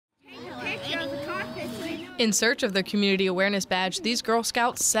In search of their community awareness badge, these Girl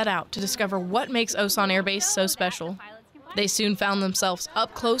Scouts set out to discover what makes Osan Air Base so special. They soon found themselves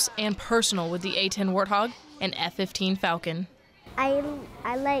up close and personal with the A-10 Warthog and F-15 Falcon. I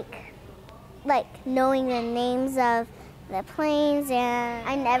like knowing the names of the planes, and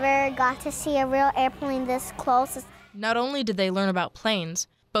I never got to see a real airplane this close. Not only did they learn about planes,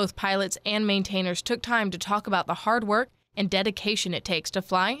 both pilots and maintainers took time to talk about the hard work and dedication it takes to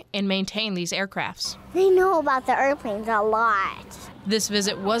fly and maintain these aircrafts. They know about the airplanes a lot. This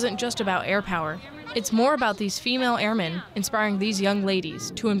visit wasn't just about air power. It's more about these female airmen inspiring these young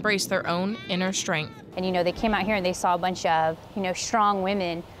ladies to embrace their own inner strength. And they came out here and they saw a bunch of strong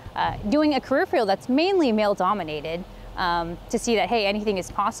women doing a career field that's mainly male-dominated, to see that, hey, anything is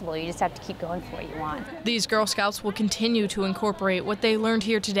possible. You just have to keep going for what you want. These Girl Scouts will continue to incorporate what they learned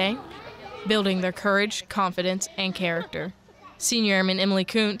here today, building their courage, confidence, and character. Senior Airman Emili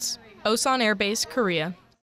Koonce, Osan Air Base, Korea.